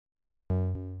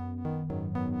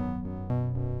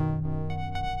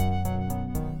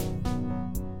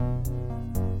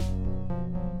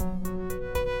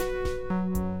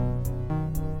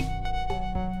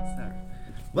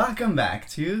Welcome back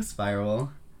to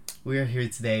Spiral. We are here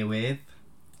today with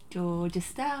George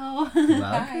Estelle. Welcome.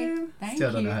 Hi. Thank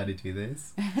Still don't you. know how to do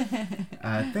this.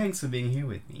 Thanks for being here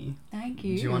with me. Thank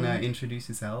you. Do you want to introduce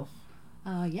yourself?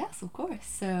 Yes, of course.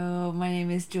 So my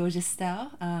name is George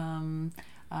Estelle.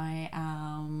 I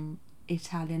am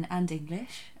Italian and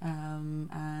English,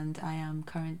 and I am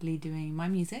currently doing my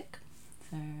music.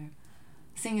 So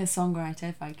singer-songwriter,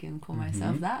 if I can call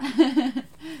myself that.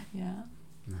 Yeah.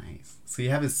 Nice. So you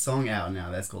have a song out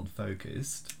now that's called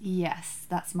Focused. Yes,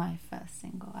 that's my first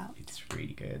single out. It's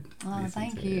really good. Oh, Listen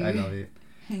thank to it. you. I love it.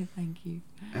 Thank you.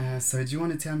 So do you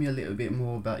want to tell me a little bit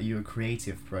more about your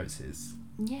creative process?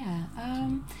 Yeah.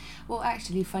 Well,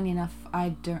 actually, funny enough, I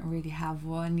don't really have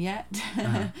one yet.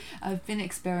 Uh-huh. I've been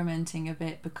experimenting a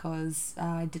bit because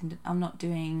I'm not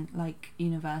doing like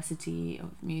university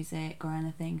of music or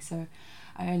anything. So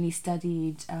I only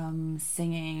studied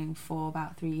singing for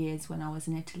about 3 years when I was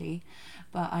in Italy,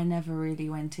 but I never really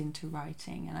went into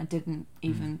writing, and I didn't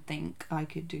even think I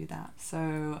could do that.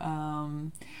 So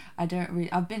I don't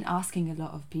really. I've been asking a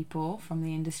lot of people from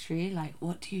the industry, like,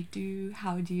 what do you do?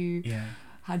 How do you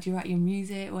write your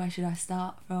music? Where should I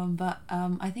start from? But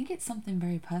I think it's something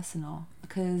very personal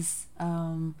because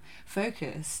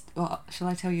Focused. Well, shall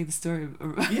I tell you the story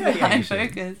behind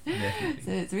Focused? Definitely.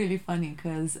 So it's really funny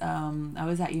because I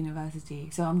was at university,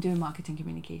 so I'm doing marketing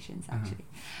communications actually.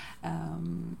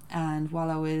 And while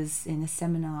I was in a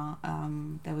seminar,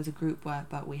 there was a group work,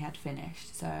 but we had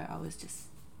finished, so I was just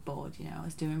bored. I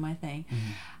was doing my thing.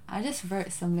 I just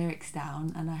wrote some lyrics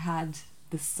down, and I had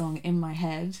this song in my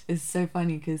head. It's so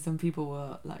funny because some people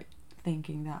were like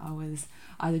thinking that I was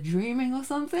either dreaming or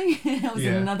something. I was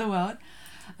in another world.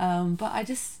 But I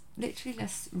just literally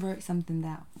just wrote something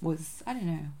that was, I don't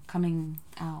know, coming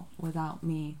out without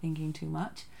me thinking too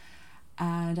much.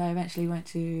 And I eventually went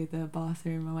to the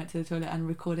bathroom, I went to the toilet and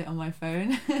recorded it on my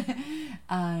phone.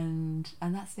 and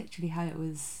that's literally how it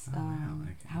was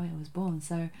how it was born.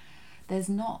 So there's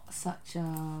not such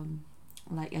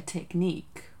like a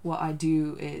technique. What I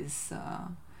do is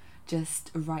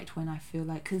just write when I feel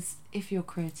like, because if you're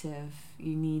creative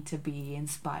you need to be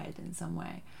inspired in some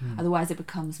way, otherwise it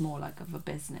becomes more like of a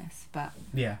business. But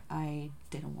I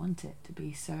didn't want it to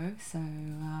be so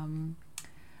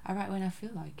I write when I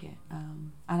feel like it,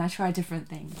 and I try different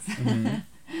things.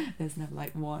 There's never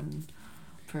like one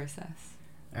process.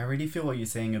 I really feel what you're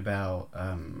saying about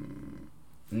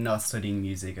not studying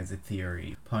music as a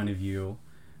theory point of view,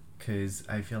 because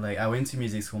I feel like I went to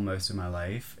music school most of my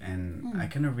life, and I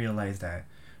kind of realized that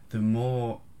the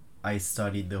more I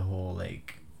studied the whole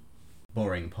like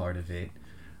boring part of it,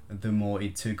 the more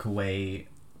it took away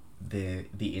the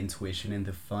intuition and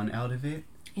the fun out of it.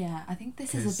 Yeah, I think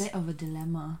this is a bit of a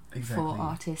dilemma Exactly. for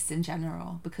artists in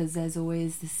general, because there's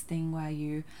always this thing where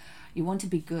you want to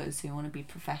be good, so you want to be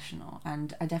professional,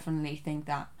 and I definitely think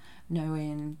that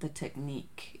knowing the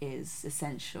technique is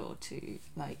essential to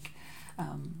like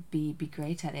be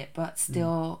great at it, but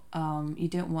still you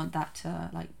don't want that to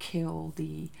like kill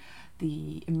the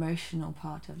emotional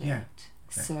part of it.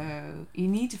 Exactly. So you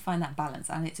need to find that balance,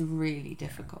 and it's really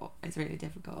difficult. It's really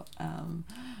difficult,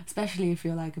 especially if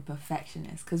you're like a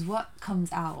perfectionist, because what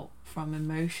comes out from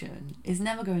emotion is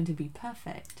never going to be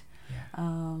perfect.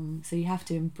 So you have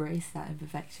to embrace that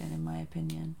imperfection, in my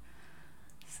opinion.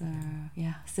 So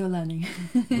still learning.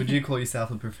 Would you call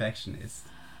yourself a perfectionist?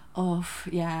 Oh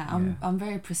yeah, I'm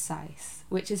very precise,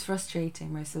 which is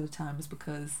frustrating most of the times,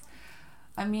 because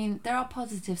I mean there are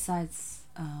positive sides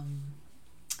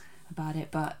about it,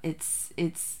 but it's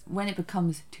when it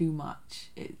becomes too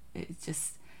much,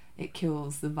 it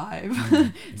kills the vibe.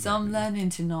 Exactly. So I'm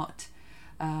learning to not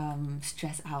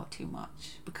stress out too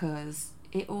much, because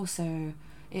it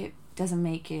doesn't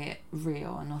make it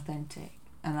real and authentic,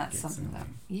 and that's something that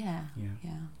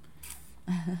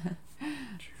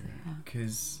True.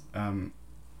 Because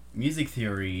music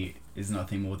theory is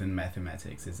nothing more than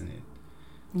mathematics, isn't it?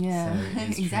 Yeah, so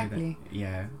it's exactly.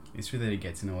 It's true that it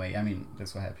gets in the way. I mean,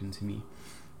 that's what happened to me.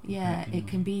 Yeah, it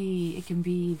can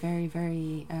be very,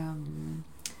 very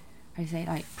I say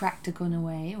like practical in a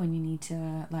way. When you need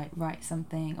to like write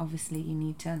something, obviously you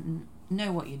need to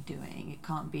know what you're doing. It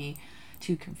can't be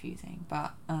too confusing,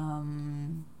 but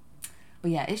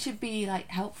yeah, it should be like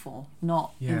helpful,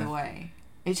 not in the way.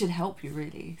 It should help you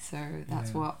really. So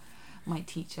that's what my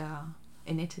teacher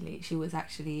in Italy, she was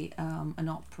actually an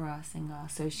opera singer,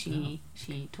 so she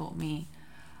taught me,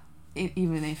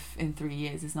 even if in 3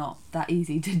 years it's not that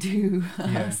easy to do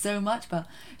so much, but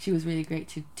she was really great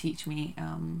to teach me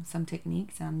some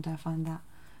techniques, and I find that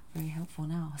very helpful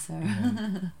now. So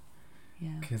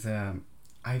because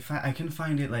I can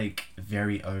find it like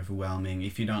very overwhelming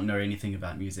if you don't know anything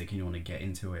about music and you want to get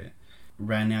into it.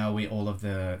 Right now, with all of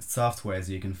the softwares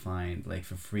you can find like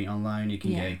for free online, you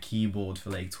can Yeah. get a keyboard for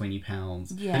like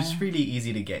 £20. Yeah. It's really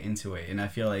easy to get into it, and I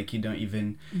feel like you don't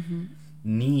even Mm-hmm.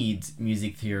 need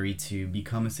music theory to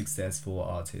become a successful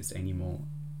artist anymore.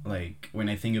 Like when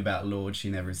I think about Lorde, she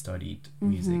never studied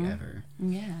music Mhm. ever,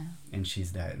 Yeah. and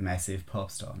she's that massive pop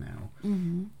star now.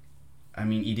 Mm-hmm. I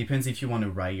mean, it depends if you want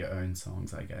to write your own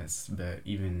songs, I guess. But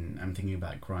even I'm thinking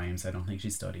about Grimes. I don't think she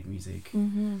studied music.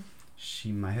 Mm-hmm.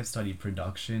 She might have studied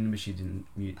production, but she didn't.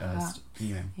 Yeah,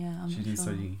 Yeah, I'm she not didn't sure.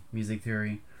 study music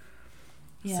theory.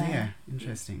 Yeah. So yeah,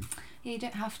 interesting. Yeah, you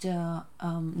don't have to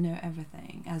know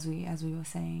everything, as we were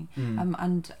saying. Mm.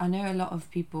 And I know a lot of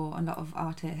people, a lot of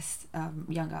artists,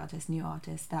 young artists, new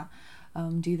artists that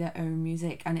do their own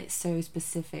music, and it's so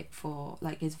specific for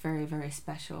like it's very very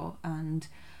special, and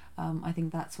I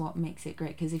think that's what makes it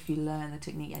great, because if you learn the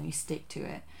technique and you stick to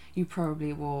it, you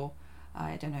probably will,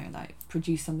 I don't know, like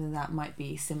produce something that might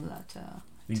be similar to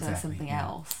Exactly, something yeah.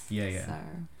 else. Yeah. So,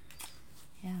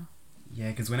 yeah. Yeah,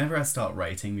 because whenever I start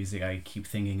writing music, I keep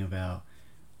thinking about,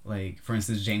 like, for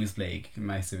instance, James Blake,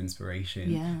 massive inspiration.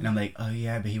 Yeah. And I'm like, oh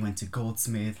yeah, but he went to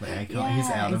Goldsmith, like, I can't, he's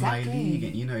Yeah, out of my exactly. league.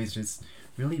 And, you know, it's just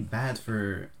really bad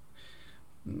for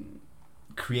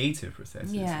creative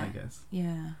processes, Yeah. I guess.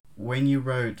 Yeah. When you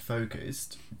wrote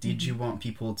Focused, did you Mhm. want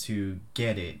people to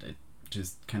get it,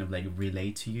 just kind of like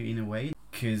relate to you in a way?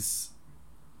 Because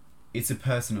it's a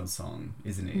personal song,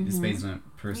 isn't it? It's Mhm. based on a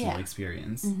personal Yeah.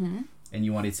 experience, Mm-hmm. and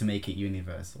you wanted to make it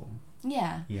universal.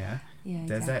 Yeah. Yeah. Yeah.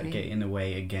 Does Exactly. that get in the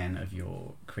way again of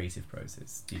your creative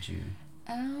process? Did you?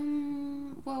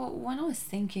 Well, when I was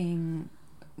thinking,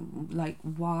 like,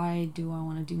 why do I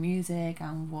want to do music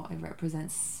and what it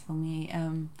represents for me,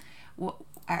 what,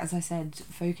 as I said,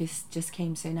 Focus just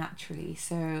came so naturally.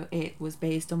 So it was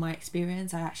based on my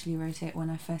experience. I actually wrote it when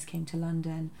I first came to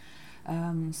London.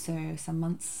 So some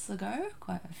months ago,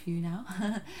 quite a few now,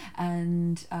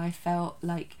 and I felt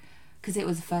like, because it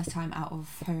was the first time out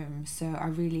of home, so I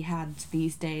really had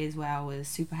these days where I was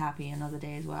super happy and other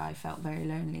days where I felt very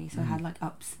lonely. So I had like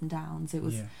ups and downs. It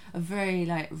was Yeah. a very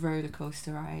like roller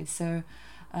coaster ride. So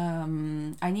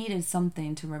I needed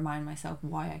something to remind myself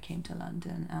why I came to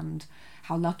London and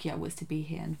how lucky I was to be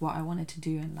here and what I wanted to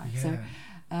do in life. So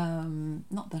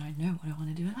not that I know what I want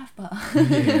to do in life, but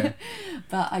Yeah.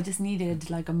 but I just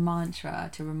needed like a mantra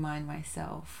to remind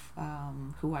myself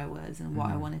who I was and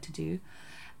what I Mhm. wanted to do.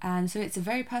 And so it's a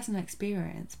very personal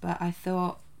experience, but I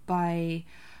thought by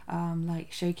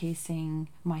like showcasing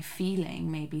my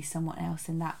feeling, maybe someone else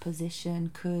in that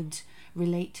position could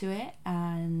relate to it.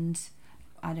 And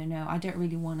I don't know, I don't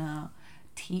really want to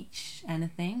teach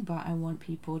anything, but I want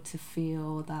people to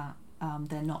feel that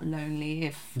they're not lonely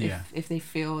if they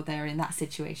feel they're in that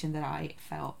situation that I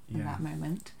felt in Yeah. that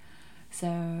moment.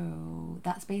 So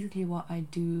that's basically what I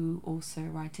do, also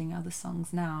writing other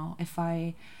songs now. If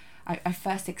I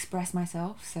first express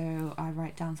myself, so I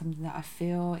write down something that I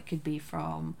feel. It could be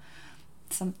from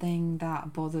something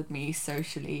that bothered me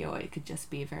socially, or it could just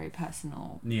be a very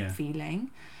personal Yeah. feeling,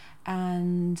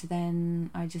 and then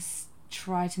I just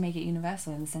try to make it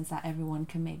universal in the sense that everyone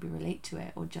can maybe relate to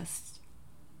it, or just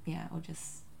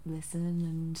listen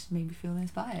and maybe feel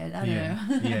inspired. I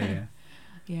don't know. Yeah.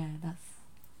 Yeah,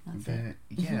 that's But it.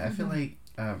 yeah, I feel like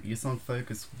your song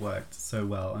Focus worked so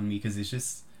well on me because it's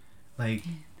just like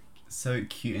so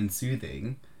cute and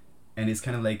soothing, and it's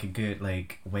kind of like a good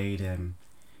like way to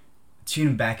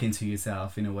tune back into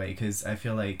yourself in a way, because I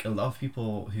feel like a lot of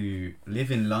people who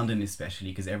live in London, especially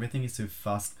because everything is so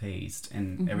fast paced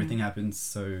and Mhm. everything happens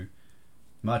so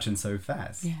much and so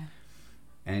fast, Yeah.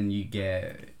 and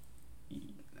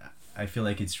I feel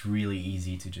like it's really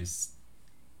easy to just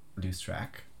lose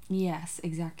track, Yes,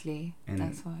 exactly. and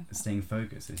That's why. staying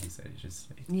focused, as you said, is just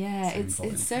like Yeah, so it's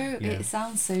important. so Yeah. it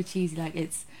sounds so cheesy. Like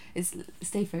it's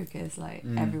stay focused. Like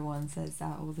everyone says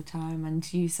that all the time, and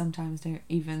you sometimes don't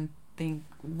even think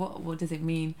what does it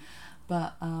mean.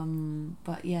 But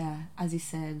yeah, as you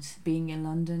said, being in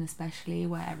London especially,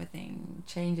 where everything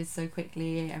changes so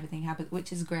quickly, everything happens,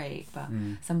 which is great. But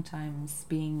sometimes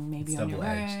being maybe It's on your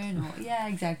double-edged. own, or yeah,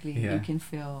 exactly, Yeah. you can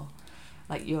feel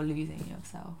like you're losing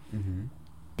yourself. Mm-hmm.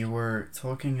 You were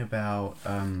talking about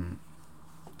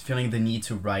feeling the need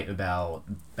to write about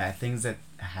bad things that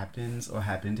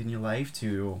happened in your life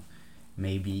to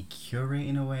maybe cure it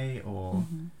in a way, or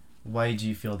Mhm. why do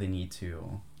you feel the need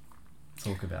to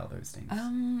talk about those things?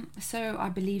 So I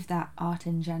believe that art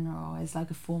in general is like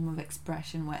a form of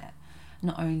expression where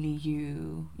not only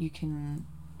you can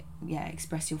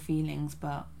express your feelings,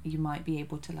 but you might be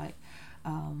able to like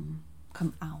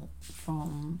come out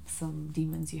from some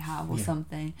demons you have or Yeah.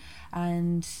 something.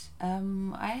 And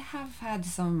I have had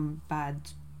some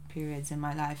bad periods in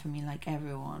my life, I mean, like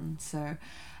everyone. So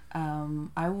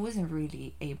I wasn't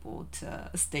really able to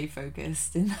stay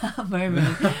focused in that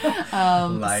moment. So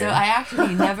I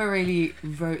actually never really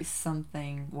wrote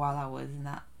something while I was in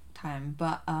that time,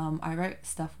 but I wrote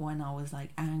stuff when I was like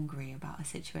angry about a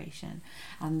situation,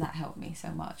 and that helped me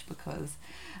so much because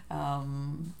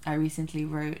I recently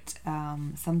wrote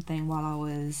something while I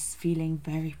was feeling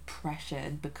very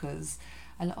pressured, because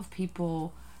a lot of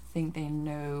people think they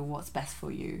know what's best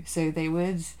for you, so they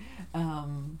would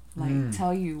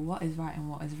tell you what is right and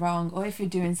what is wrong, or if you're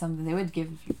doing something they would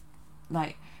give you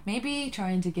like maybe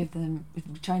trying to give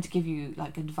you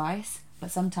like advice,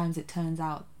 but sometimes it turns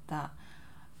out that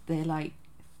they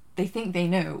think they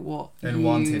know what and you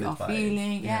are advice.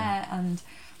 feeling.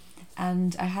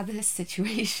 And I had this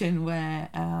situation where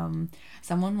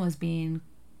someone was being,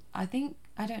 I don't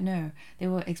know, they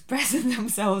were expressing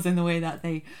themselves in the way that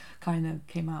they kind of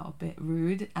came out a bit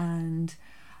rude, and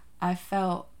I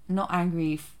felt not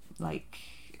angry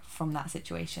from that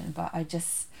situation, but I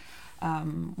just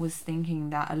was thinking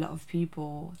that a lot of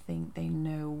people think they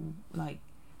know like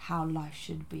how life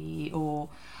should be, or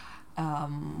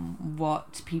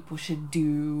what people should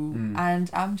do, and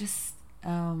I'm just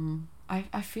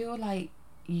I feel like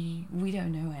we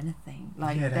don't know anything,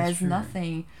 like there's true.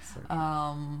 Nothing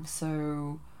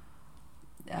so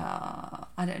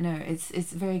I don't know,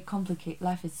 it's very complicated.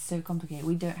 Life is so complicated,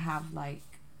 we don't have like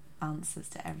answers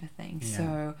to everything.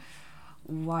 So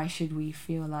why should we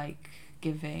feel like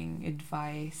giving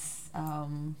advice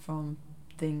from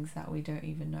things that we don't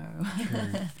even know?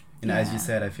 True. As you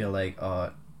said, I feel like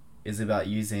art is about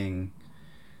using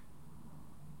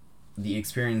the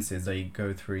experiences that you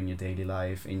go through in your daily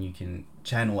life, and you can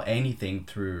channel anything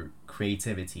through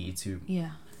creativity to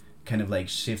kind of like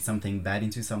shift something bad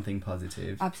into something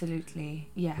positive. Absolutely.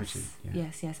 Yes.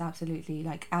 Yes, absolutely.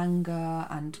 Like anger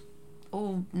and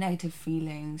all negative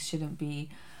feelings shouldn't be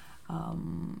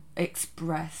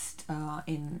expressed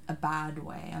in a bad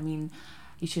way. I mean,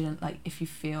 you shouldn't, like, if you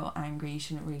feel angry, you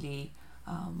shouldn't really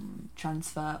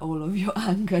transfer all of your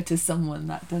anger to someone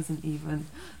that doesn't even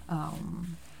how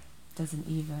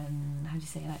do you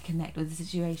say, like, connect with the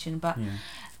situation. But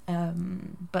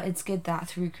it's good that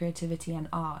through creativity and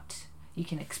art you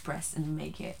can express and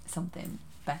make it something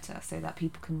better, so that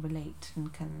people can relate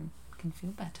and can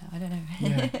feel better. I don't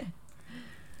know.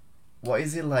 What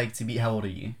is it like to be, how old are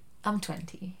you? I'm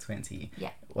 20. 20.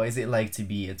 Yeah. What is it like to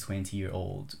be a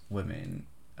 20-year-old woman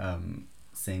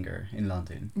singer in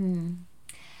London?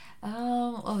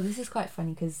 This is quite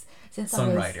funny because since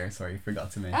songwriter, sorry,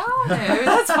 forgot to mention. Oh no,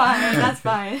 that's fine. That's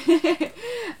fine.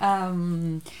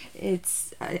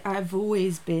 I've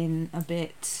always been a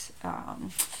bit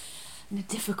in a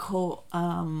difficult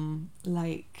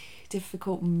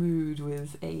difficult mood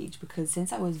with age, because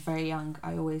since I was very young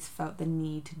I always felt the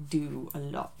need to do a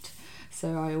lot.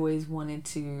 So I always wanted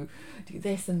to do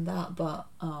this and that, but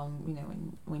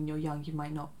when you're young you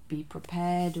might not be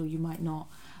prepared, or you might not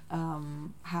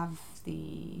have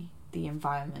the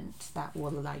environment that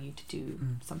will allow you to do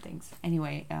some things.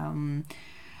 Anyway,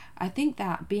 I think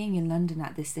that being in London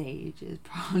at this age is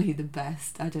probably the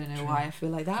best. I don't know why I feel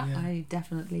like that. I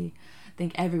definitely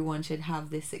think everyone should have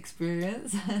this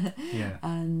experience.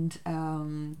 And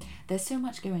there's so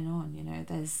much going on,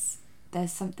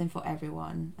 there's something for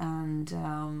everyone. And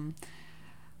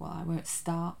I won't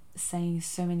start saying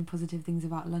so many positive things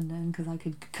about London because I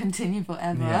could continue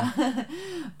forever.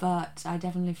 But I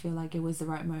definitely feel like it was the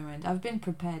right moment. I've been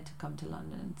prepared to come to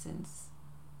London since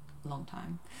a long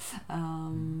time.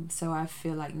 So I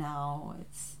feel like now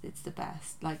it's the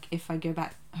best. Like if I go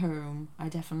back home, I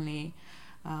definitely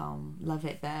love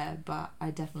it there, but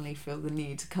I definitely feel the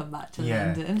need to come back to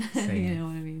London. You know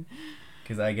what I mean?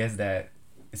 Because I guess that,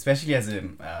 especially as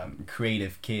a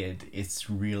creative kid, it's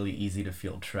really easy to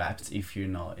feel trapped if you're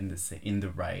not in the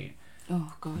right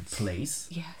place.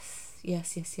 Yes.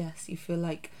 You feel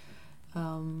like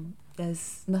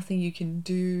there's nothing you can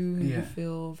do. You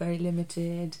feel very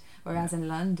limited. Whereas in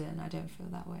London, I don't feel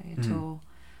that way at all.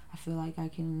 I feel like I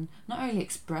can not only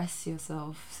express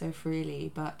yourself so freely,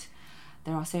 but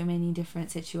there are so many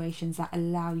different situations that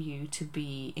allow you to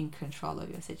be in control of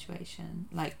your situation.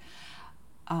 Like,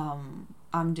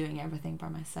 I'm doing everything by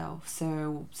myself.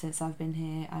 So since I've been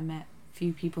here, I met a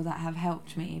few people that have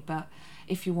helped me. But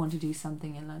if you want to do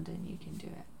something in London, you can do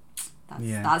it.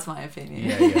 That's my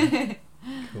opinion.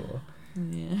 Cool.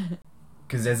 Yeah.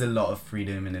 Because there's a lot of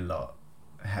freedom and a lot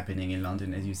happening in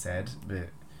London, as you said, but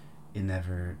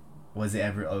was it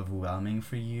ever overwhelming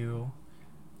for you,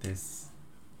 this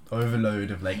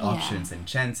overload of like Yeah. options and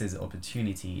chances,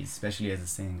 opportunities, especially as a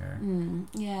singer.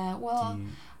 Yeah, well, Do you-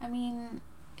 I mean,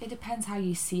 it depends how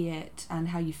you see it and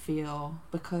how you feel,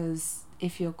 because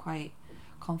if you're quite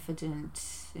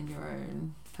confident in your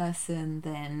own person,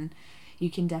 then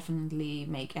you can definitely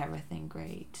make everything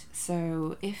great.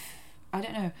 So if, I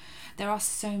don't know, there are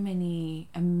so many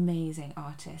amazing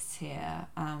artists here,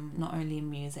 not only in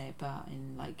music but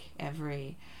in like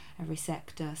every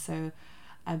sector. So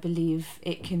I believe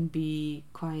it can be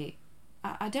quite,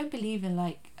 I don't believe in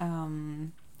like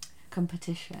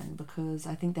competition, because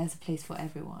I think there's a place for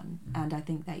everyone, and I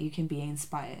think that you can be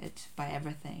inspired by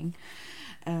everything,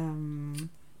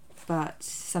 but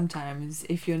sometimes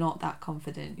if you're not that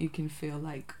confident, you can feel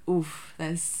like, oof,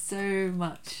 there's so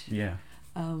much, Yeah.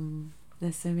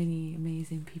 there's so many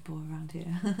amazing people around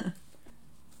here.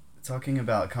 Talking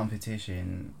about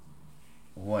competition,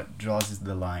 what draws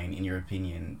the line, in your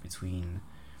opinion, between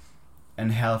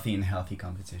unhealthy and healthy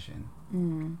competition?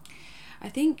 I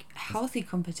think healthy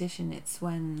competition, it's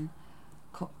when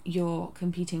you're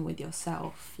competing with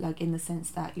yourself, like in the sense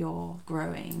that you're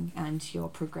growing and you're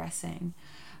progressing.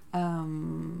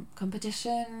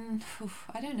 Competition,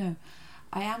 I don't know.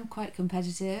 I am quite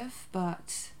competitive,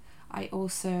 but I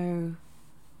also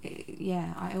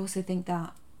think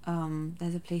that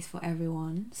there's a place for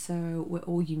everyone. So we're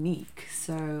all unique.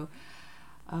 So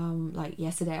like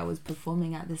yesterday I was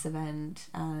performing at this event,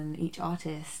 and each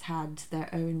artist had their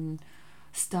own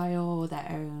style, their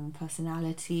own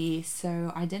personality,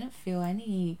 so I didn't feel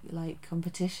any like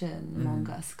competition among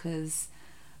us, because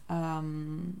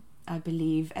I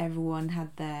believe everyone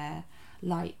had their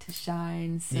light to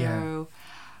shine. So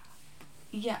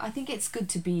yeah, I think it's good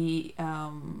to be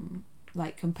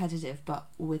like competitive, but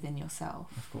within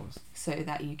yourself, Of course. so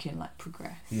that you can like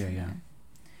progress. Yeah, you yeah. know?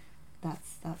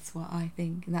 That's what I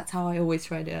think, and that's how I always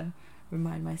try to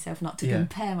remind myself not to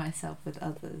compare myself with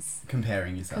others.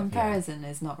 Comparing yourself. Comparison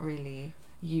is not really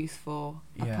useful,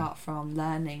 Yeah. apart from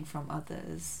learning from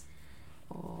others,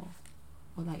 or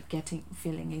like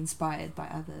feeling inspired by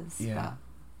others. Yeah.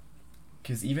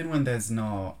 Because even when there's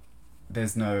no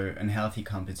unhealthy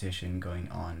competition going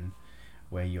on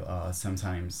where you are,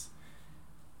 sometimes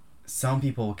some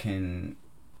people can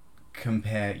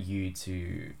compare you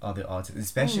to other artists,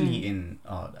 especially in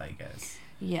art, I guess.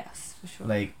 Yes, for sure.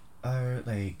 Like, oh,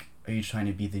 like, are you trying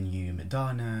to be the new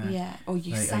Madonna? Yeah, or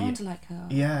you like, sound like her.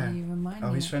 Yeah. Or you remind me.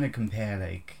 Always trying to compare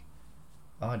like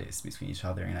artists between each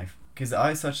other, and because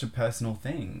art is such a personal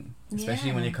thing,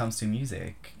 especially when it comes to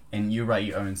music, and you write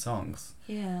your own songs.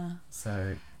 Yeah.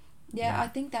 So. Yeah, I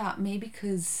think that maybe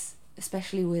because,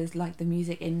 especially with like the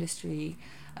music industry,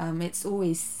 it's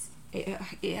always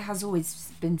it has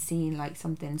always been seen like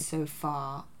something so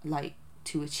far, like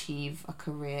to achieve a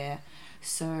career.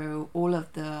 So all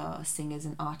of the singers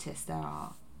and artists that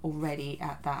are already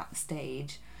at that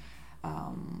stage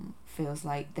feels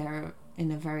like they're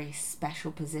in a very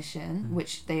special position,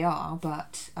 which they are,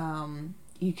 but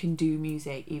you can do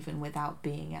music even without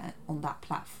being on that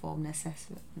platform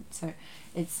necessarily. So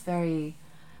it's very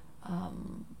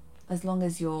as long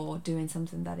as you're doing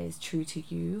something that is true to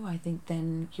you, I think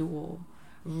then you will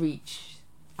reach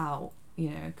out, you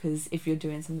know, because if you're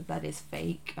doing something that is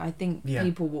fake, I think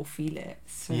people will feel it.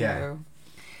 So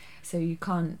you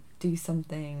can't do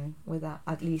something without,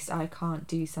 at least I can't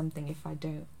do something if I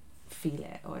don't feel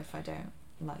it or if I don't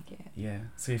like it. Yeah.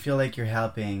 So you feel like you're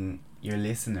helping your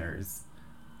listeners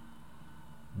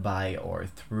by or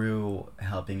through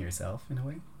helping yourself in a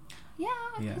way? Yeah,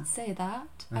 I could say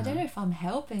that. I don't know if I'm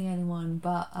helping anyone,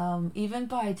 but even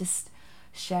by just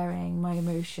sharing my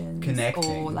emotions,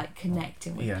 or like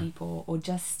connecting with people, or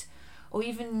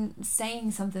even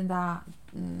saying something that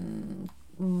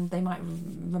they might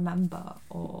remember,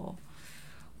 or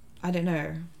I don't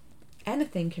know,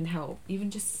 anything can help, even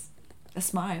just a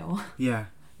smile. Yeah.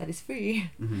 That is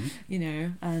free, you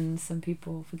know, and some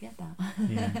people forget that.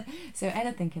 Yeah. So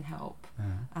anything can help,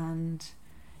 and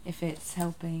if it's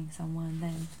helping someone,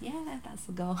 then yeah, that's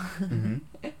the goal.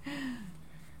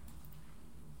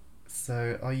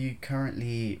 So are you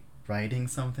currently writing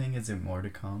something? Is there more to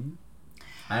come?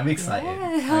 I'm excited.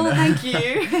 Yeah. Oh, thank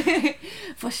you.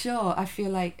 For sure. I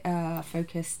feel like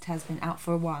Focused has been out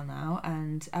for a while now,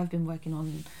 and I've been working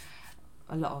on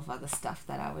a lot of other stuff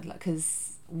that I would like,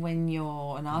 because when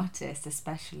you're an artist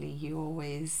especially, you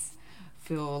always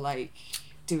feel like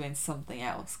doing something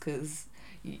else, because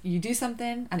you do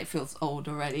something and it feels old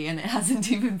already and it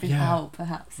hasn't even been out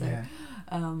perhaps. So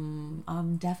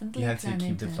I'm definitely you have to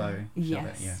keep the flow.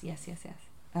 Yes.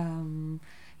 I'm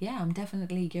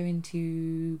definitely going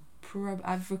to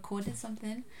I've recorded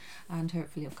something and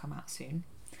hopefully it'll come out soon.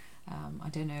 I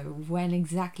don't know when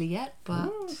exactly yet, but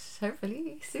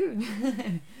hopefully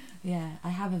soon. Yeah, I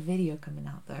have a video coming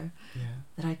out though. Yeah.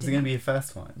 That I did. Is it going to be your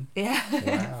first one? Yeah,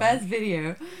 Wow. first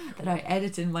video that I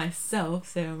edited myself,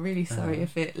 so I'm really sorry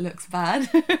if it looks bad.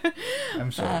 I'm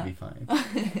sure it'll be fine.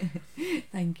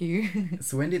 Thank you.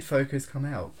 So when did Focus come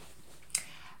out?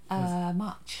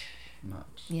 March.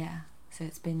 March. Yeah, so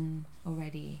it's been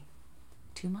already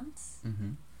 2 months.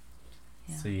 Mm-hmm.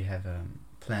 Yeah. So you have a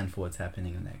plan for what's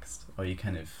happening next, or you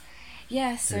kind of...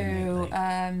 Yeah, so doing it, like...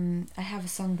 I have a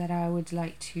song that I would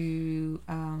like to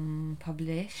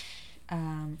publish.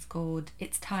 It's called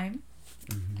It's Time.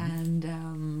 Mm-hmm.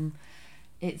 And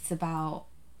it's about,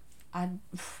 I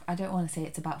don't want to say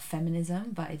it's about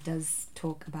feminism, but it does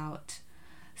talk about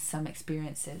some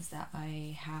experiences that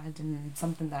I had and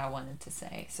something that I wanted to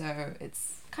say. So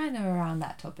it's kind of around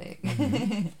that topic.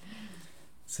 Mm-hmm.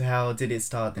 So how did it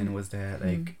start then? Was there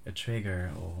like a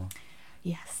trigger or...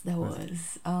 Yes, there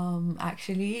was.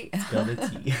 Actually... Spill the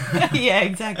tea. Yeah,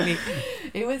 exactly.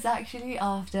 It was actually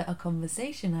after a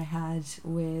conversation I had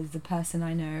with the person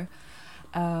I know.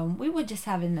 We were just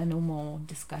having a normal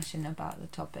discussion about the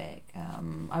topic.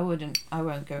 I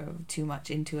won't go too much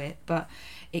into it, but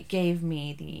it gave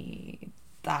me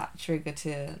that trigger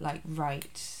to like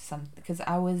write something, because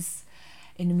I was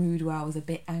in a mood where I was a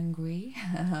bit angry,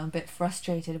 a bit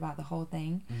frustrated about the whole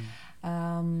thing.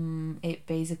 It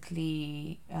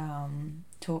basically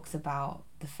talks about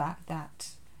the fact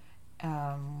that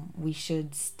we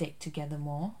should stick together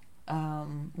more.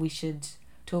 We should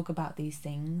talk about these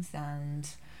things and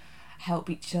help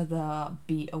each other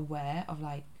be aware of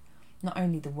like not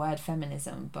only the word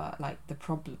feminism but like the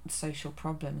social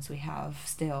problems we have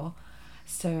still.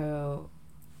 So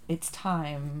It's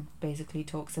Time basically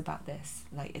talks about this,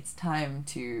 like it's time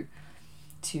to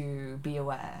be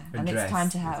aware, and it's time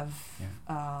to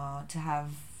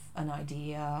have an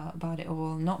idea about it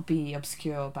all, not be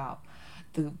obscure about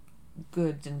the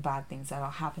good and bad things that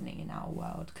are happening in our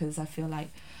world, because I feel like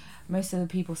most of the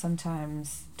people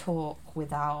sometimes talk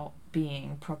without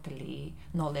being properly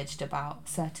knowledgeable about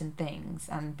certain things.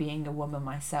 And being a woman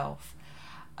myself,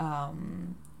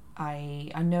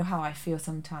 I know how I feel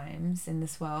sometimes in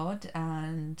this world,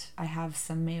 and I have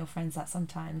some male friends that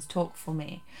sometimes talk for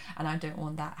me, and I don't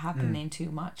want that happening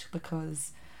too much,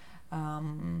 because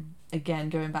again,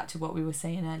 going back to what we were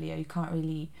saying earlier, you can't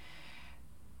really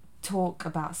talk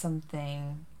about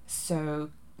something so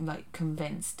like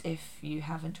convinced if you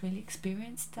haven't really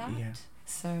experienced that.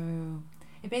 So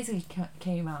it basically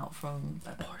came out from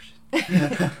abortion.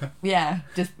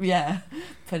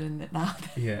 Putting it out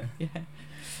there.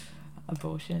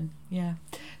 Abortion.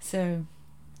 So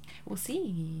we'll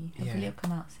see. Hopefully it'll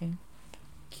come out soon.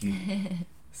 Cute.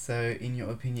 So in your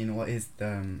opinion, what is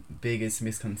the biggest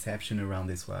misconception around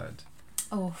this word?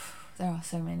 Oh, there are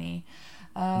so many.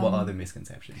 What are the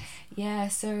misconceptions? Yeah,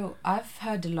 so I've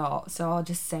heard a lot, so I'll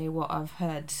just say what I've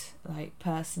heard, like,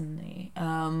 personally.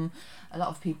 A lot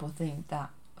of people think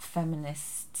that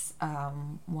feminists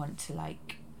want to,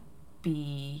 like,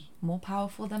 be more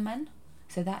powerful than men.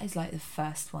 So that is, like, the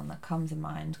first one that comes in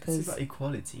mind. Cause it's about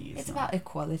equality. It's about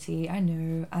equality, I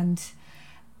know, and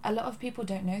a lot of people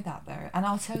don't know that, though. And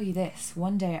I'll tell you this,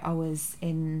 one day I was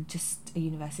in just a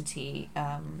university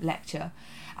lecture,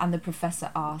 and the professor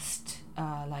asked,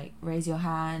 raise your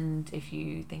hand if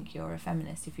you think you're a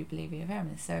feminist, if you believe you're a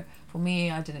feminist. So for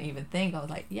me, I didn't even think. I was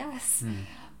like, yes.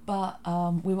 But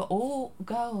we were all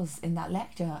girls in that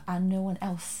lecture, and no one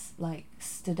else like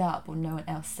stood up, or no one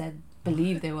else said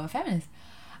believe they were feminists.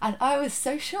 And I was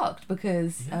so shocked,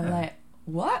 because I'm like,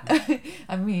 what?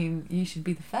 I mean, you should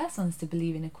be the first ones to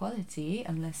believe in equality,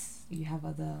 unless you have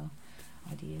other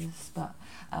ideas. But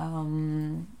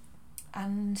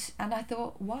and I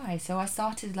thought, why? So I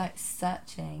started like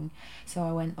searching. So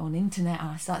I went on internet and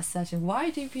I started searching,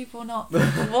 why do people not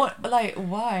want, like,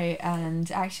 why?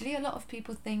 And actually a lot of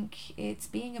people think it's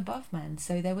being above men.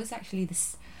 So there was actually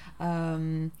this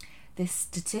this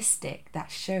statistic that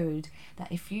showed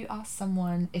that if you ask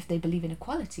someone if they believe in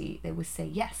equality, they would say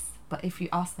yes. But if you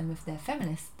ask them if they're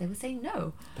feminists, they would say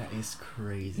no. That is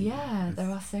crazy. Yeah, there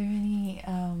are so many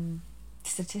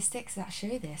statistics that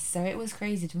show this. So it was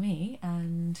crazy to me,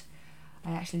 and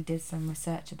I actually did some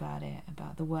research about it,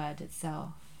 about the word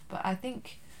itself. But I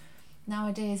think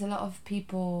nowadays a lot of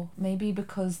people, maybe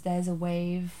because there's a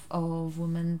wave of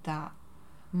women that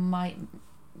might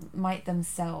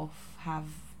themselves have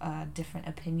a different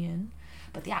opinion,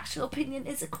 but the actual opinion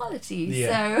is equality.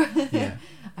 So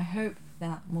I hope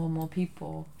that more and more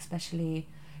people, especially,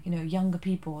 you know, younger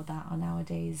people that are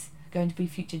nowadays going to be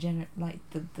future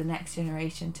the next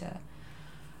generation, to,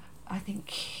 I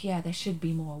think, there should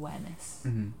be more awareness.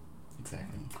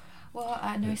 Exactly. Well,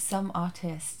 I know some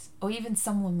artists, or even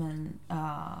some women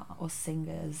or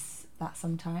singers, that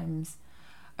sometimes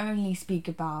only speak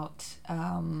about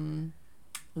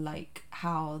like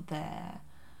how their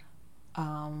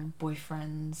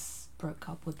boyfriends broke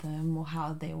up with them, or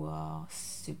how they were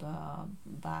super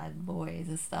bad boys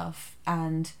and stuff.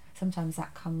 And sometimes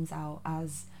that comes out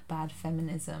as bad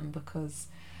feminism because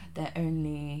they're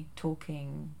only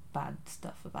talking bad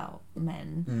stuff about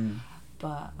men.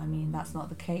 But I mean, that's not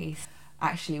the case.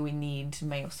 Actually, we need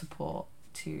male support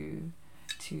to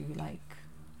like.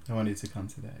 I wanted to come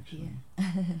to that actually.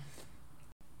 Yeah.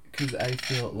 Because I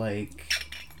feel like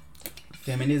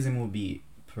feminism will be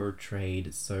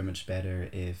portrayed so much better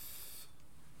if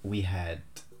we had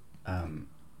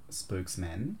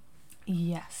spokesmen.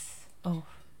 Yes. Oh,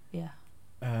 yeah.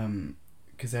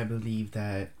 Because I believe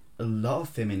that a lot of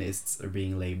feminists are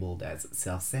being labeled as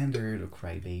self-centered or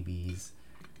crybabies,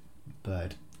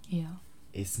 but Yeah.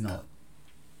 it's not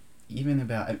even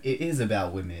about. It is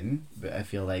about women, but I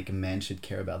feel like men should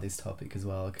care about this topic as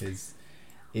well because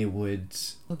it would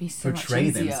It'll be so portray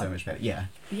much them easier. so much better. Yeah.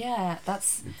 Yeah,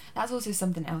 that's also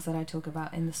something else that I talk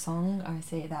about in the song. I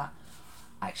say that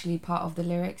actually part of the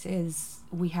lyrics is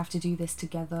we have to do this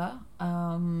together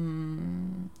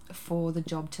for the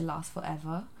job to last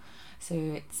forever. So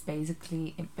it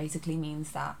basically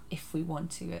means that if we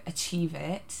want to achieve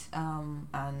it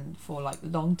and for like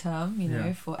long term, you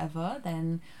know, forever,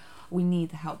 then we need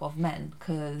the help of men,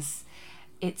 because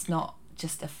it's not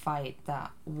just a fight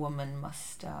that women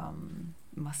must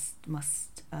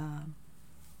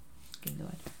give the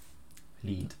word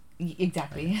Lead.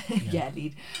 exactly. Yeah.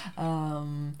 Lead.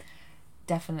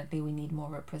 Definitely we need more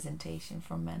representation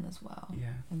from men as well,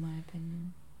 in my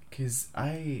opinion. Because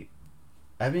I've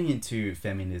been into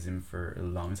feminism for a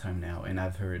long time now, and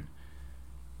I've heard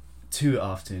too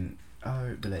often,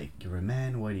 oh, but like, you're a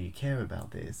man, why do you care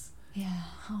about this? Yeah.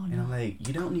 Oh no. And I'm like,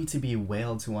 you don't need to be a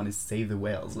whale to want to save the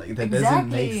whales. Like, that doesn't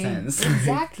make sense.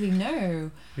 Exactly.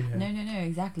 No. Yeah. No.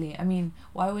 Exactly. I mean,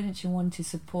 why wouldn't you want to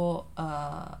support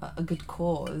a good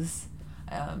cause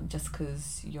just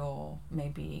because you're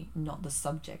maybe not the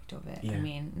subject of it? Yeah. I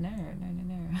mean, no.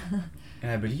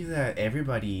 And I believe that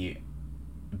everybody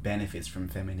benefits from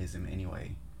feminism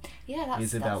anyway. Yeah,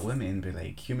 it's about women, but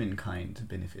like humankind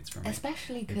benefits from it.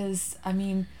 Especially because, I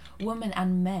mean, women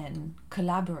and men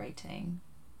collaborating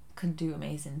could do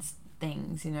amazing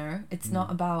things, you know? It's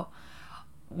not about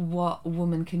what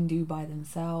women can do by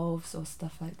themselves or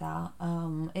stuff like that.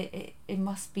 It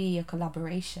must be a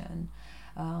collaboration.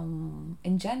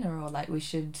 In general, like, we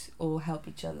should all help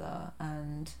each other,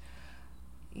 and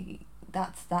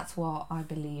that's what I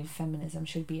believe feminism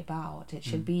should be about. It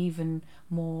should be even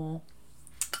more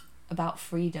about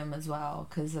freedom as well,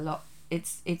 because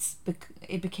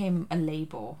it became a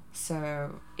label.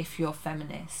 So if you're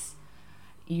feminist,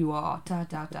 you are da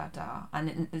da da da,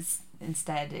 and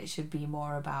instead it should be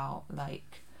more about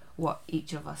like what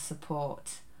each of us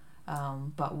support.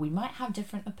 But we might have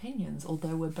different opinions,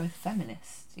 although we're both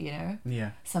feminists, you know?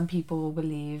 Yeah. Some people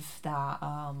believe that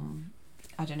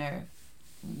I don't know,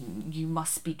 you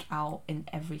must speak out in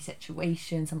every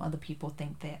situation. Some other people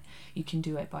think that you can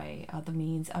do it by other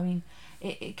means. I mean,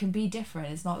 it can be different.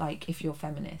 It's not like if you're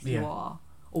feminist, you are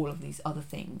all of these other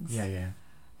things. Yeah.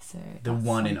 So the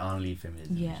one and only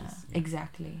feminism. Yeah,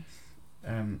 exactly.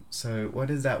 So what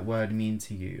does that word mean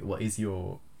to you? What is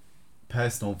your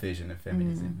personal vision of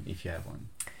feminism, if you have one?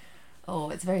 Oh,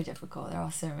 it's very difficult. There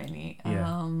are so many.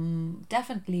 Yeah.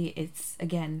 Definitely it's,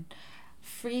 again,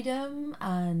 freedom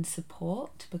and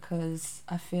support, because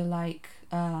I feel like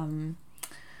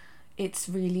it's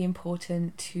really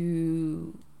important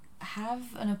to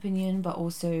have an opinion but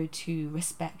also to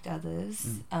respect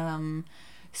others.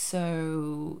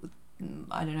 So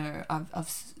I don't know, I've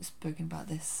spoken about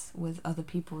this with other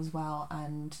people as well,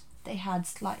 and they had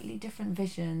slightly different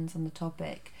visions on the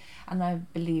topic, and I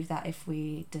believe that if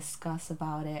we discuss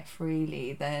about it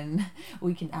freely, then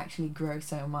we can actually grow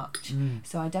so much.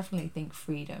 So I definitely think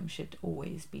freedom should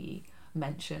always be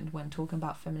mentioned when talking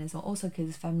about feminism, also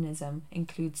because feminism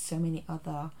includes so many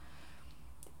other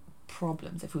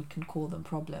problems, if we can call them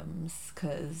problems,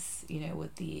 because, you know,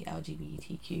 with the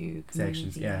LGBTQ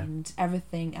community and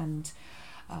everything, and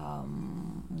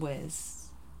with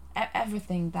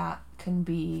everything that can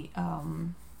be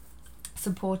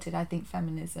supported, I think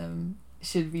feminism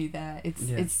should be there.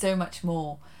 It's so much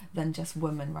more than just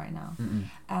women right now.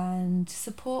 And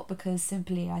support, because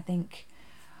simply I think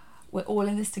we're all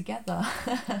in this together.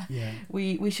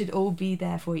 We should all be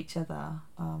there for each other.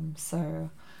 So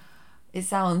it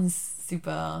sounds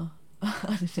super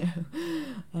I don't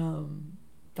know,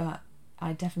 but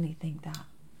I definitely think that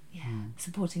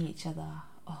supporting each other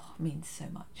means so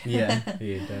much. Yeah,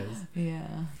 it does.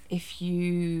 Yeah. If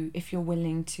you're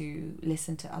willing to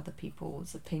listen to other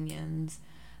people's opinions,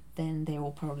 then they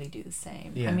will probably do the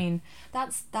same. Yeah. I mean,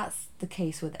 that's the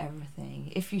case with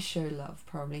everything. If you show love,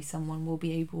 probably someone will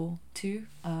be able to.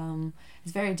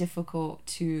 It's very difficult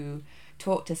to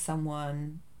talk to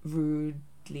someone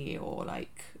rudely or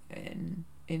like in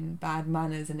bad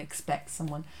manners and expect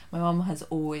someone. My mum has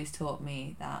always taught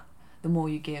me that the more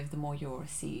you give, the more you'll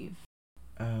receive.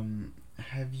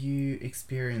 Have you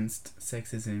experienced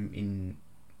sexism in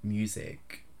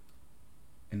music?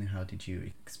 And how did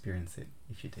you experience it,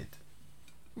 if you did?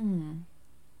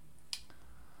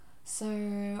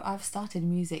 So I've started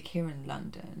music here in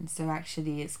London. So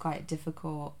actually, it's quite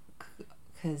difficult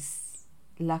because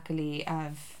luckily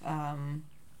I've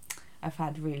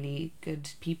had really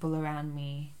good people around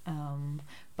me.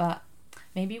 But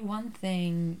maybe one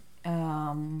thing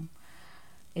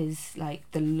is like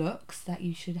the looks that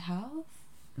you should have.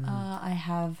 I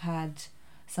have had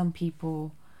some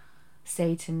people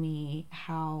say to me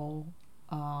how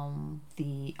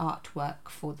the artwork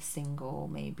for the single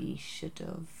maybe should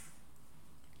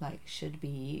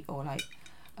be, or like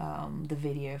the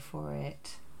video for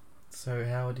it. So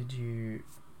how did you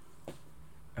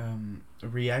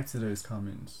react to those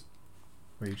comments?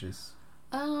 Were you just...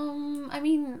 I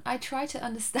mean, I try to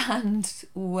understand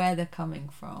where they're coming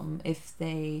from, if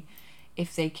they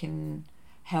can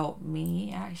help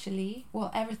me, actually. Well,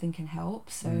 everything can help,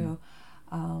 so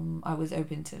I was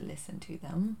open to listen to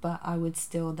them, but I would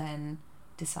still then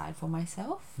decide for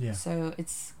myself. Yeah. So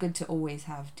it's good to always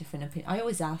have different opinions. I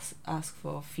always ask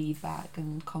for feedback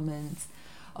and comments.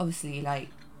 Obviously, like,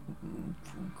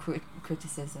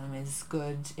 criticism is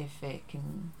good if it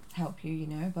can help you, you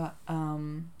know, but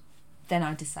then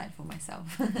I decide for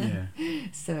myself. Yeah.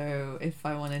 So if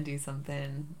I want to do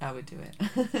something, I would do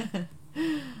it.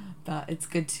 But it's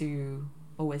good to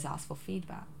always ask for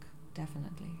feedback,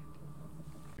 definitely.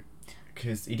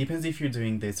 Because it depends if you're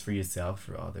doing this for yourself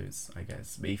or others, I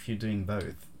guess. But if you're doing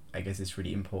both, I guess it's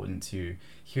really important to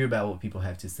hear about what people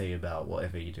have to say about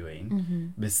whatever you're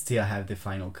doing, but still have the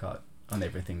final cut on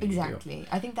everything that you do. Exactly.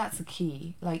 I think that's the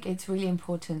key. Like, it's really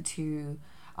important to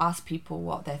ask people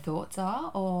what their thoughts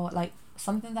are, or like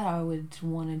something that I would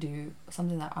want to do,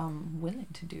 something that I'm willing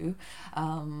to do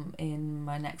in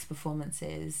my next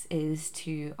performances, is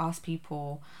to ask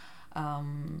people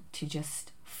to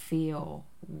just feel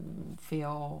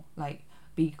like,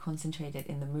 be concentrated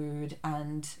in the mood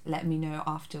and let me know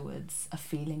afterwards a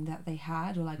feeling that they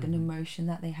had, or like an emotion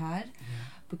that they had.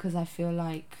 Because I feel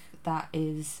like that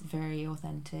is very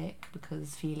authentic,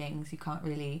 because feelings, you can't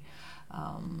really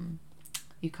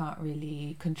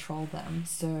control them.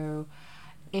 So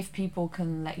if people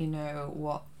can let you know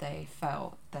what they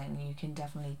felt, then you can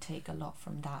definitely take a lot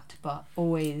from that, but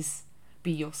always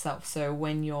be yourself. So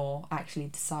when you're actually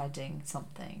deciding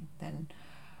something, then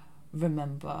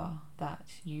remember that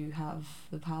you have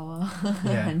the power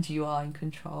and you are in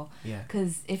control.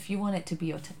 Because if you want it to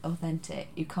be authentic,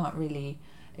 you can't really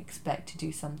expect to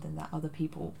do something that other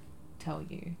people tell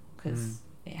you, because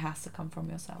it has to come from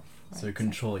yourself, right? So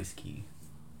control is key.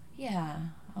 Yeah.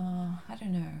 I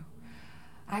don't know.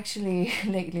 Actually,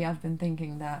 lately I've been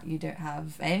thinking that you don't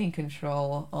have any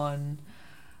control on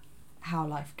how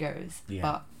life goes.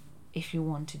 But if you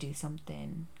want to do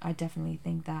something, I definitely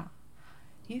think that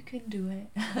you can do it.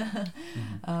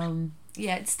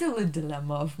 Yeah, it's still a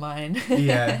dilemma of mine.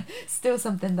 Yeah. Still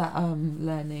something that I'm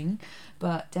learning,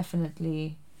 but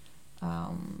definitely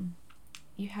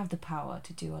you have the power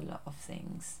to do a lot of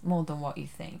things, more than what you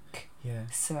think. Yeah.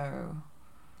 So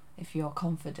if you're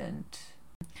confident,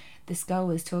 this girl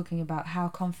was talking about how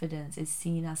confidence is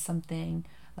seen as something,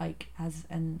 like, as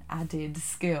an added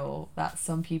skill that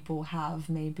some people have,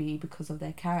 maybe because of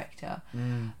their character,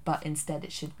 but instead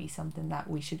it should be something that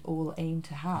we should all aim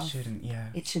to have. It shouldn't, yeah.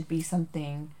 It should be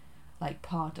something like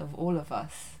part of all of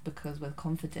us, because with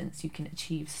confidence you can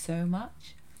achieve so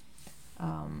much.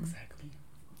 Exactly.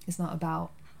 It's not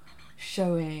about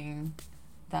showing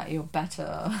that you're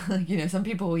better. You know, some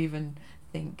people even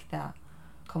think that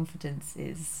confidence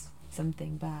is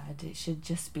something bad. It should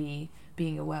just be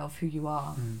being aware of who you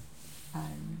are.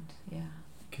 And yeah,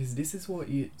 because this is what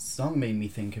your song made me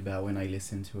think about when I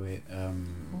listened to it.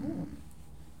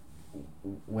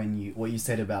 What you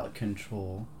said about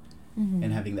control,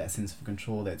 and having that sense of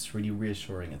control, that's really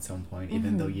reassuring at some point,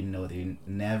 even though you know that you're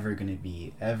never going to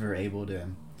be ever able to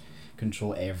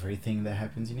control everything that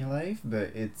happens in your life.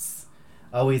 But it's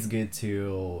always good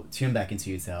to tune back into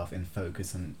yourself and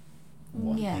focus on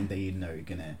one thing that you know you're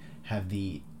gonna have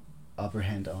the upper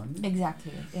hand on.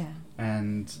 Exactly. Yeah.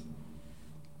 And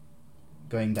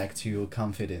going back to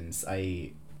confidence,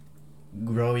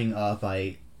 growing up,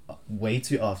 I way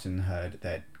too often heard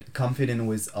that confident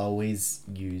was always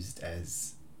used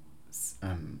as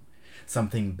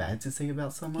something bad to say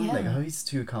about someone. Yeah. Like, oh, he's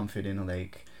too confident, or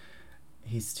like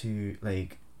he's too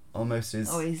like almost as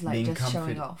Or he's like being just showing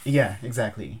confident. off. Yeah,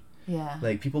 exactly. Yeah.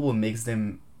 Like, people will mix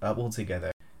them up all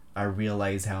together. I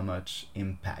realize how much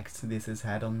impact this has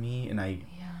had on me, and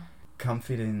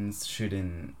confidence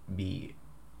shouldn't be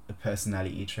a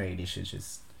personality trait. It should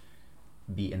just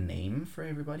be a name for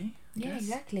everybody. I guess.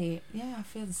 Exactly. Yeah, I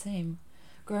feel the same.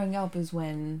 Growing up is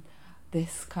when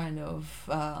this kind of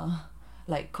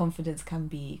like confidence can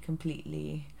be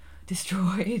completely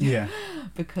destroyed. Yeah.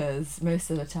 Because most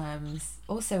of the times,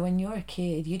 also when you're a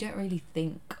kid, you don't really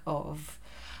think of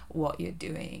what you're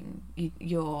doing.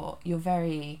 You're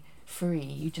very free.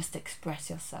 You just express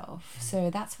yourself. So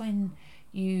that's when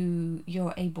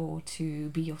you're able to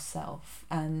be yourself.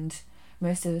 And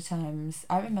most of the times,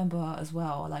 I remember as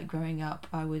well, like growing up,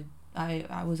 I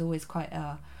was always quite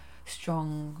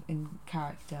strong in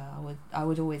character. I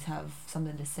would always have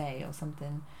something to say or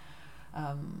something.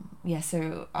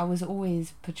 So I was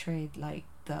always portrayed like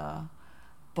the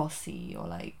bossy, or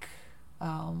like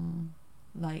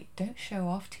don't show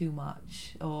off too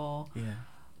much, or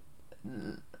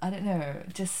I don't know,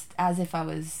 just as if I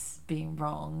was being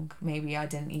wrong. Maybe I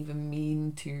didn't even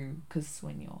mean to, because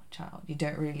when you're a child you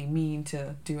don't really mean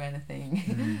to do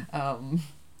anything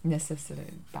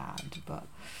necessarily bad, but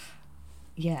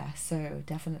so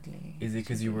definitely. Is it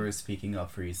because you were speaking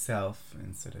up for yourself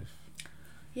instead of...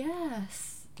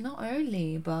 Yes, not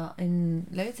only, but in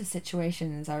loads of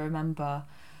situations I remember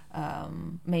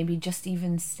maybe just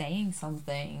even saying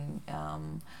something,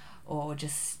 or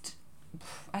just,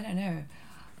 I don't know,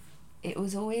 it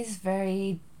was always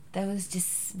there was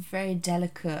just very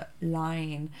delicate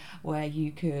line where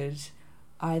you could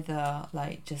either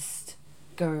like just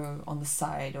go on the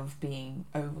side of being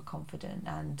overconfident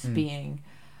and being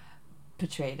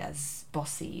portrayed as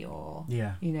bossy, or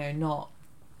not,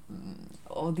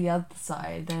 or the other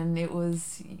side, then it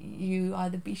was you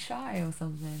either be shy or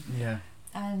something.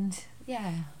 And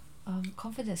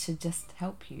confidence should just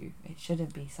help you. It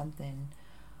shouldn't be something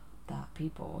that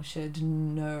people should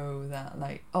know that,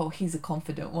 like, oh, he's a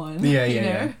confident one.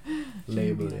 Labeling.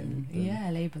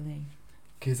 Labeling.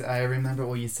 Because I remember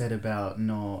what you said about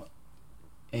not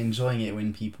enjoying it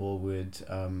when people would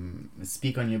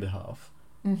speak on your behalf.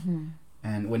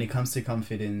 And when it comes to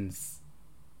confidence,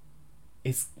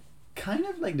 it's kind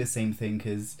of like the same thing,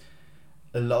 because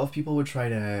a lot of people would try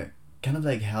to kind of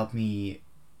like help me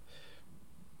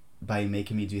by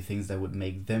making me do things that would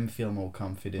make them feel more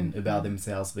confident about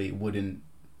themselves, but it wouldn't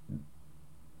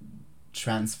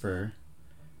transfer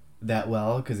that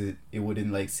well, because it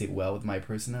wouldn't like sit well with my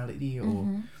personality,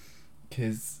 or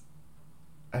because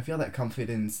I feel that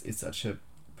confidence is such a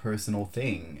personal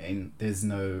thing, and there's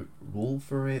no rule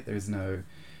for it. There's no,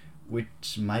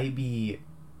 which might be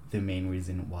the main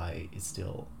reason why it's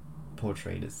still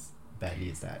portrayed as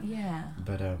badly as that.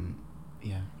 But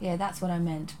that's what I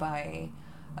meant by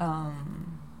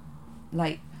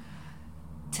like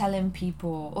telling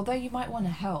people, although you might want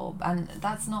to help, and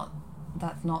that's not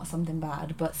something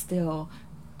bad, but still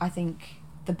I think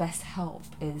the best help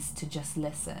is to just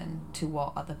listen to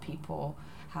what other people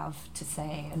have to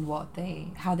say and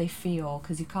how they feel,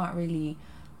 because you can't really,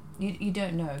 you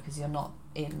don't know, because you're not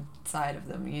inside of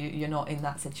them, you're not in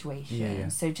that situation.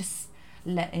 So just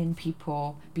letting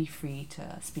people be free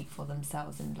to speak for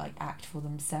themselves and like act for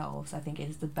themselves, I think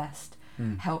is the best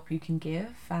help you can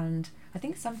give. And I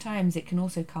think sometimes it can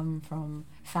also come from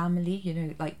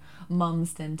family, like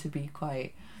mums tend to be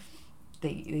quite,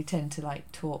 they tend to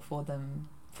like talk for them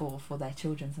for their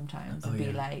children sometimes, and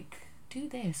be like, do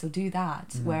this or do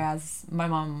that. Whereas my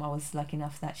mum, I was lucky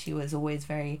enough that she was always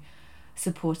very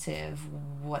supportive,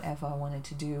 whatever I wanted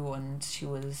to do, and she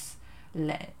was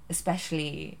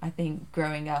especially I think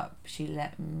growing up, she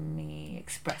let me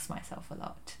express myself a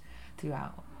lot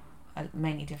throughout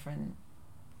many different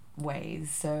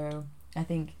ways. So I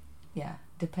think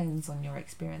depends on your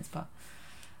experience, but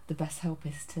the best help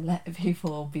is to let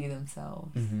people be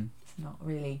themselves. It's not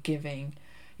really giving.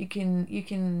 You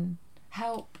can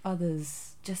help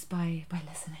others just by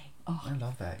listening. I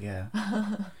love that.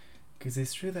 Because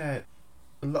it's true that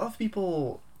a lot of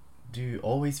people do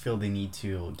always feel the need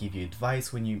to give you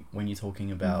advice when you're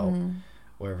talking about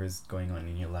whatever's going on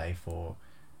in your life,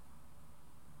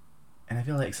 and I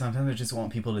feel like sometimes I just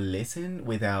want people to listen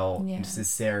without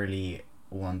necessarily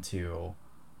want to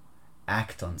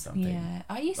act on something.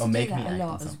 I used to do that a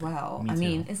lot as well. I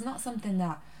mean, it's not something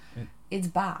that it's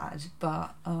bad,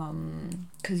 but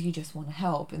because you just want to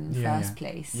help in the first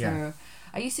place. Yeah. So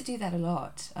I used to do that a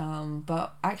lot.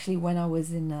 But actually, when I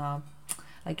was in a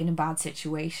bad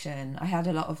situation, I had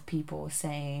a lot of people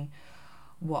saying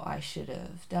what I should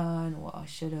have done, what I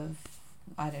should have,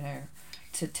 I don't know,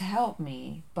 to help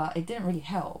me, but it didn't really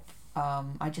help.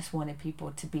 I just wanted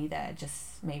people to be there,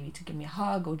 just maybe to give me a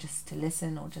hug, or just to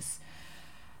listen, or just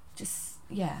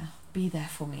be there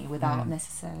for me without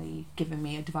necessarily giving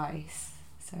me advice.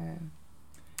 So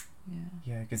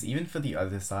because even for the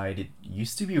other side, it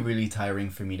used to be really tiring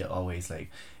for me to always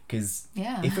because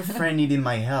if a friend needed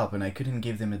my help and I couldn't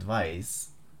give them advice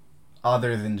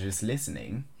other than just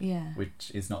listening,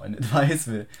 which is not an advice,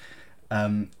 but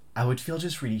I would feel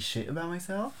just really shit about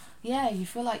myself. You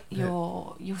feel like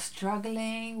you're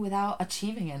struggling without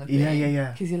achieving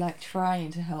anything. Because you're like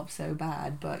trying to help so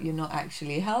bad, but you're not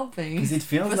actually helping. Because it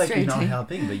feels like you're not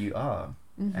helping, but you are.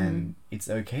 And it's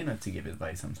okay not to give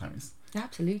advice sometimes.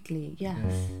 Absolutely, yes.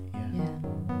 Yeah.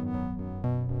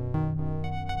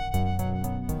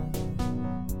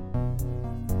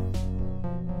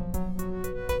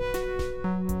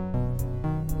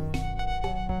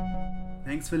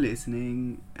 Thanks for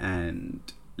listening, and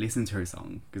listen to her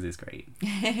song because it's great.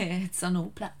 It's on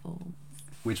all platforms.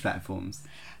 Which platforms?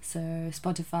 So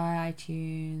Spotify,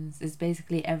 iTunes, it's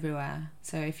basically everywhere.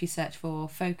 So if you search for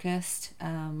Focused,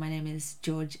 my name is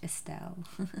George Estelle.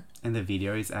 And the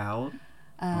video is out?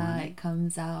 It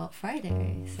comes out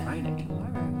Friday, so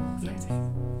tomorrow.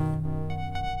 Exciting.